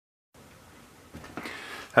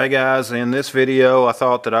Hey guys, in this video I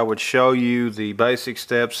thought that I would show you the basic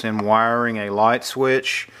steps in wiring a light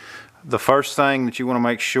switch. The first thing that you want to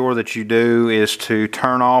make sure that you do is to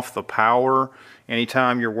turn off the power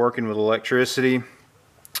anytime you're working with electricity.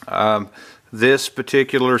 This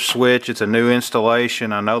particular switch, it's a new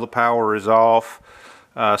installation. I know the power is off.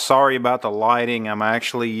 Sorry about the lighting. I'm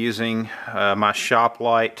actually using my shop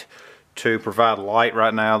light to provide light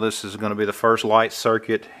right now. This is going to be the first light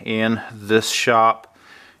circuit in this shop.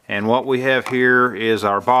 And what we have here is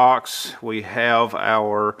our box. We have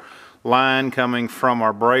our line coming from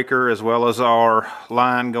our breaker as well as our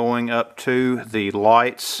line going up to the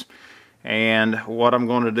lights. And what I'm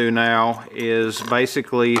going to do now is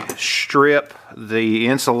basically strip the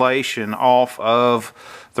insulation off of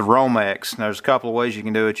the Romex. Now, there's a couple of ways you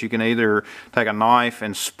can do it. You can either take a knife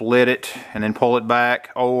and split it and then pull it back,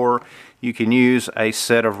 or you can use a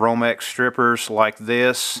set of Romex strippers like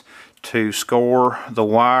this to score the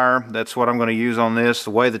wire. That's what I'm going to use on this. The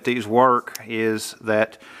way that these work is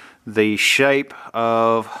that the shape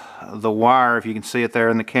of the wire, if you can see it there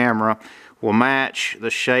in the camera, will match the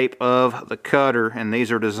shape of the cutter, and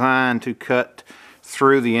these are designed to cut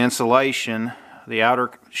through the insulation, the outer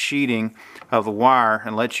sheeting of the wire,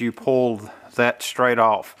 and let you pull that straight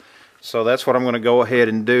off. So that's what I'm going to go ahead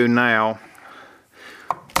and do now.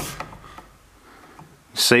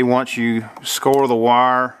 See, once you score the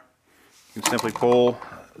wire, you can simply pull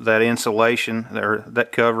that insulation, or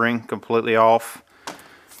that covering, completely off.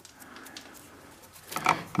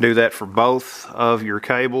 Do that for both of your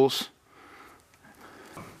cables.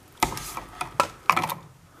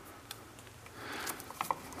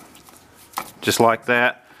 Just like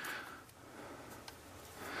that.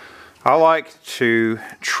 I like to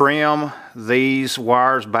trim these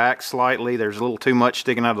wires back slightly. There's a little too much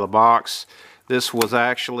sticking out of the box. This was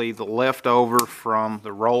actually the leftover from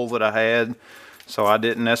the roll that I had, so I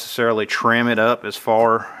didn't necessarily trim it up as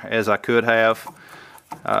far as I could have.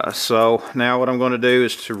 So now what I'm going to do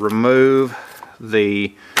is to remove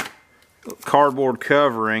the cardboard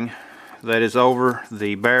covering that is over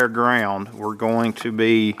the bare ground. We're going to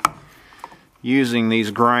be using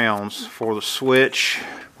these grounds for the switch.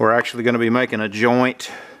 We're actually going to be making a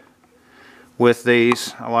joint with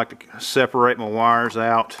these. I like to separate my wires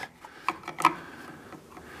out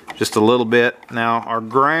just a little bit. Now, our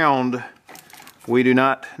ground, we do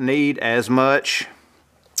not need as much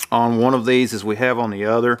on one of these as we have on the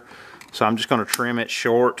other, so I'm just going to trim it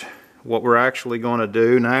short. What we're actually going to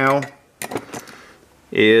do now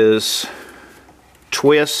is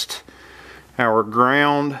twist our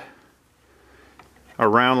ground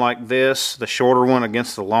around like this, the shorter one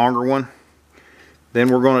against the longer one. Then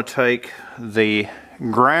we're going to take the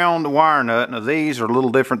ground wire nut. Now, these are a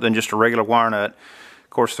little different than just a regular wire nut.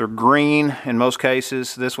 Of course, they're green in most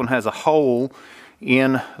cases. This one has a hole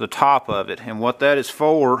in the top of it, and what that is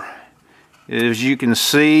for is, you can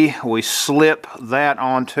see, we slip that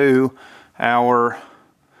onto our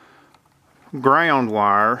ground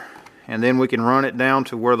wire, and then we can run it down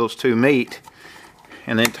to where those two meet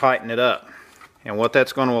and then tighten it up. And what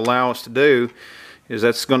that's going to allow us to do is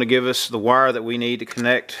that's going to give us the wire that we need to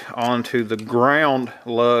connect onto the ground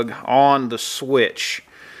lug on the switch.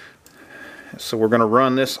 So we're going to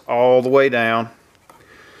run this all the way down.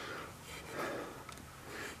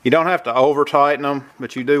 You don't have to over tighten them,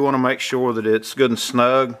 but you do want to make sure that it's good and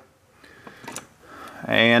snug.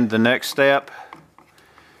 And the next step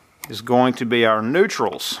is going to be our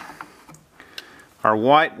neutrals. Our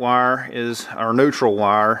white wire is our neutral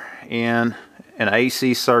wire in an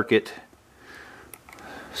AC circuit.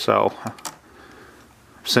 So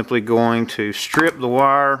I'm simply going to strip the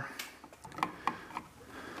wire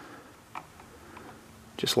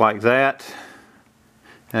just like that.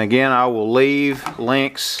 And again, I will leave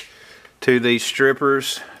links to these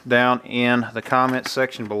strippers down in the comment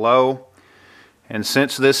section below. And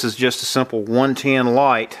since this is just a simple 110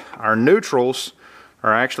 light, our neutrals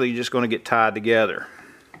are actually just going to get tied together.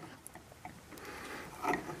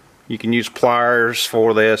 You can use pliers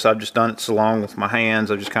for this. I've just done it so long with my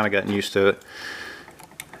hands, I've just kind of gotten used to it.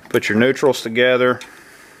 Put your neutrals together.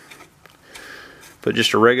 Put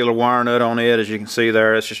just a regular wire nut on it. As you can see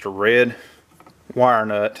there, it's just a red wire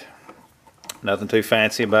nut. Nothing too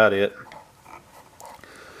fancy about it.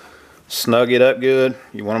 Snug it up good.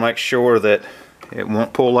 You want to make sure that it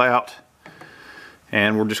won't pull out.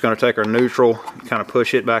 And we're just going to take our neutral, kind of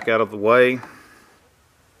push it back out of the way.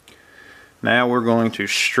 Now we're going to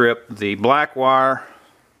strip the black wire,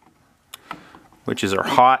 which is our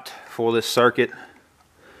hot for this circuit.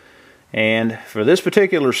 And for this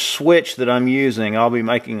particular switch that I'm using, I'll be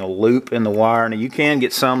making a loop in the wire. Now, you can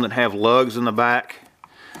get some that have lugs in the back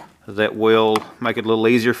that will make it a little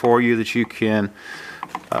easier for you, that you can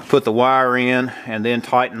put the wire in and then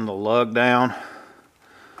tighten the lug down.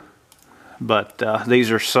 But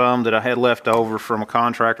these are some that I had left over from a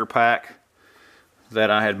contractor pack that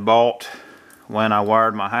I had bought when I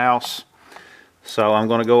wired my house. So I'm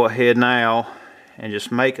going to go ahead now and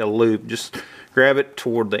just make a loop. Just grab it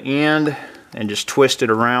toward the end and just twist it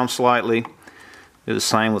around slightly. Do the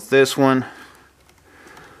same with this one.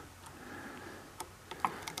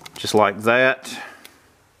 Just like that.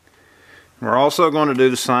 We're also going to do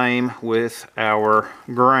the same with our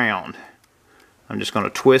ground. I'm just going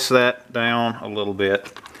to twist that down a little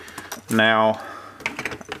bit. Now,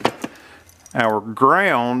 our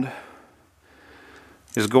ground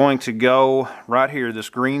is going to go right here. This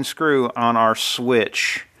green screw on our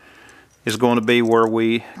switch is going to be where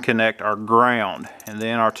we connect our ground. And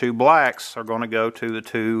then our two blacks are going to go to the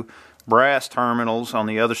two brass terminals on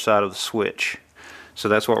the other side of the switch. So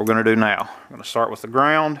that's what we're going to do now. I'm going to start with the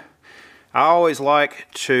ground. I always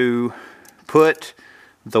like to put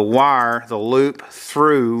the wire, the loop,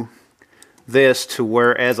 through this to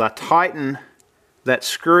where as I tighten that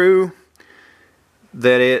screw,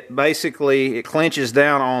 that it basically clenches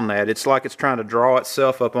down on that. It's like it's trying to draw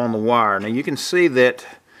itself up on the wire. Now you can see that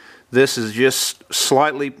this is just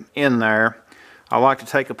slightly in there. I like to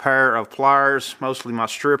take a pair of pliers, mostly my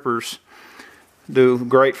strippers do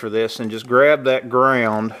great for this, and just grab that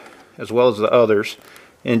ground as well as the others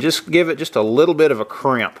and just give it just a little bit of a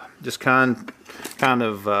crimp. Just kind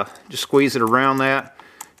of just squeeze it around that.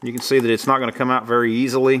 You can see that it's not going to come out very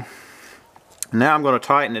easily. Now I'm going to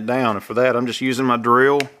tighten it down, and for that I'm just using my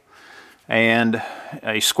drill and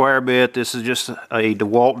a square bit. This is just a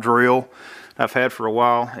DeWalt drill I've had for a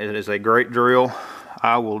while. It is a great drill.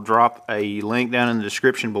 I will drop a link down in the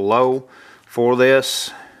description below for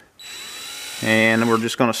this, and we're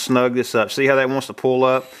just going to snug this up. See how that wants to pull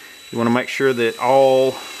up? You want to make sure that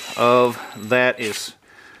all of that is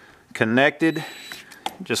connected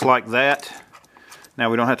just like that. Now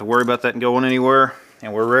we don't have to worry about that going anywhere,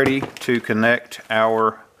 and we're ready to connect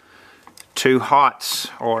our two hots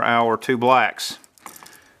or our two blacks.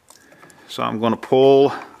 So I'm going to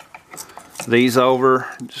pull these over,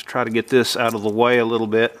 just try to get this out of the way a little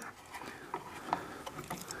bit,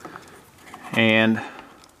 and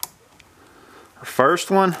our first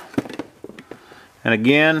one, and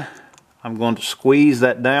again I'm going to squeeze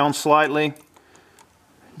that down slightly,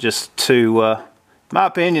 just to in my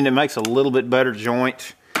opinion it makes a little bit better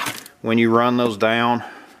joint when you run those down.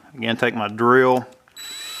 Again, take my drill,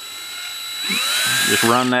 just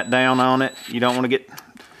run that down on it. You don't want to get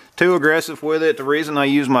too aggressive with it. The reason I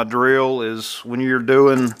use my drill is when you're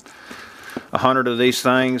doing 100 of these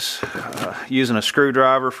things, using a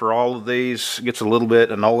screwdriver for all of these gets a little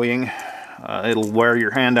bit annoying. It'll wear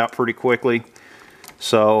your hand out pretty quickly.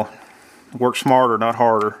 So work smarter, not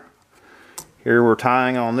harder. Here we're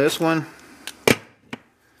tying on this one,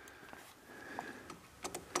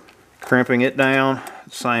 crimping it down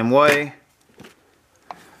the same way,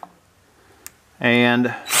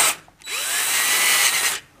 and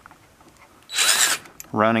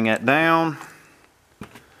running it down.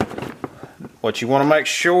 What you want to make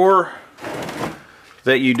sure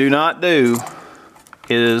that you do not do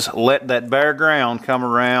is let that bare ground come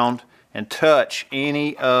around and touch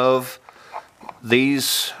any of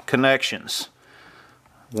these connections.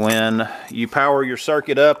 When you power your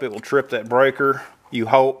circuit up, it will trip that breaker, you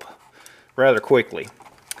hope, rather quickly.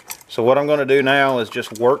 So what I'm going to do now is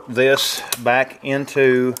just work this back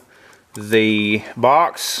into the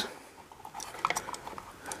box.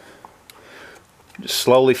 Just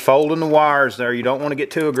slowly folding the wires there. You don't want to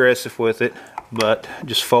get too aggressive with it, but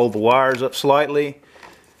just fold the wires up slightly.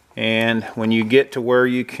 And when you get to where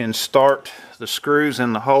you can start the screws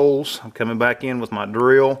in the holes, I'm coming back in with my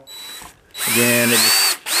drill. Again, it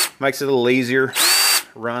just makes it a little easier.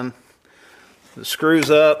 Run the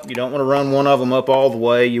screws up. You don't want to run one of them up all the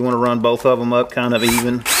way. You want to run both of them up kind of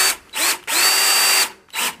even.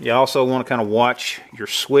 You also want to kind of watch your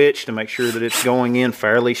switch to make sure that it's going in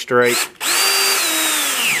fairly straight.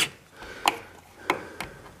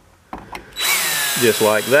 Just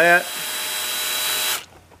like that.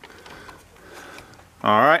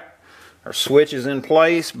 Alright, our switch is in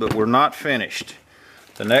place, but we're not finished.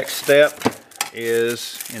 The next step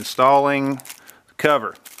is installing the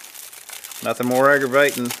cover. Nothing more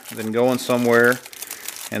aggravating than going somewhere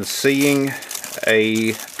and seeing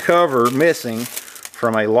a cover missing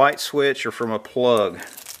from a light switch or from a plug.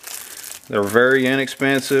 They're very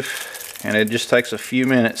inexpensive, and it just takes a few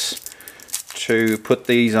minutes to put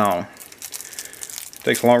these on. It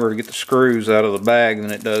takes longer to get the screws out of the bag than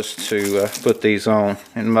it does to put these on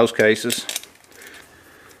in most cases.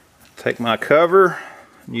 Take my cover.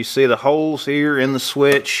 You see the holes here in the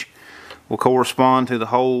switch will correspond to the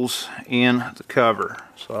holes in the cover.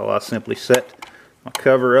 So I simply set my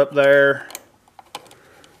cover up there,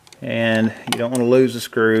 and you don't want to lose the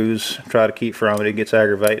screws. Try to keep from it. It gets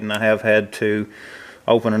aggravating. I have had to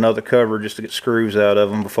open another cover just to get screws out of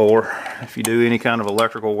them before. If you do any kind of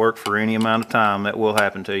electrical work for any amount of time, that will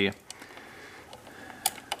happen to you.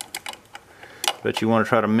 But you want to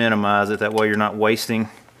try to minimize it. That way you're not wasting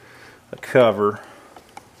a cover.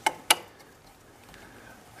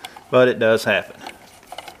 But it does happen.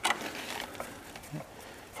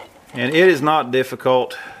 And it is not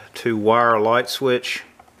difficult to wire a light switch.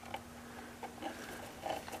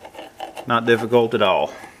 Not difficult at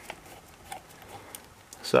all.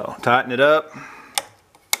 So tighten it up.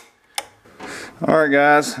 Alright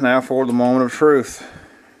guys, now for the moment of truth.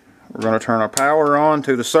 We're going to turn our power on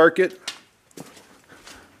to the circuit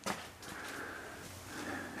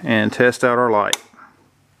and test out our light.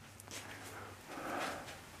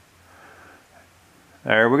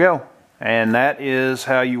 There we go. And that is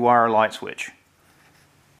how you wire a light switch.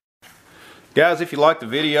 Guys, if you liked the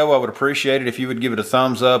video, I would appreciate it if you would give it a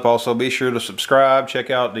thumbs up. Also, be sure to subscribe. Check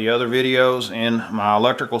out the other videos in my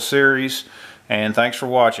electrical series. And thanks for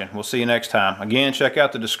watching. We'll see you next time. Again, check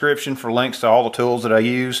out the description for links to all the tools that I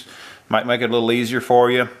used. Might make it a little easier for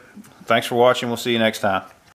you. Thanks for watching. We'll see you next time.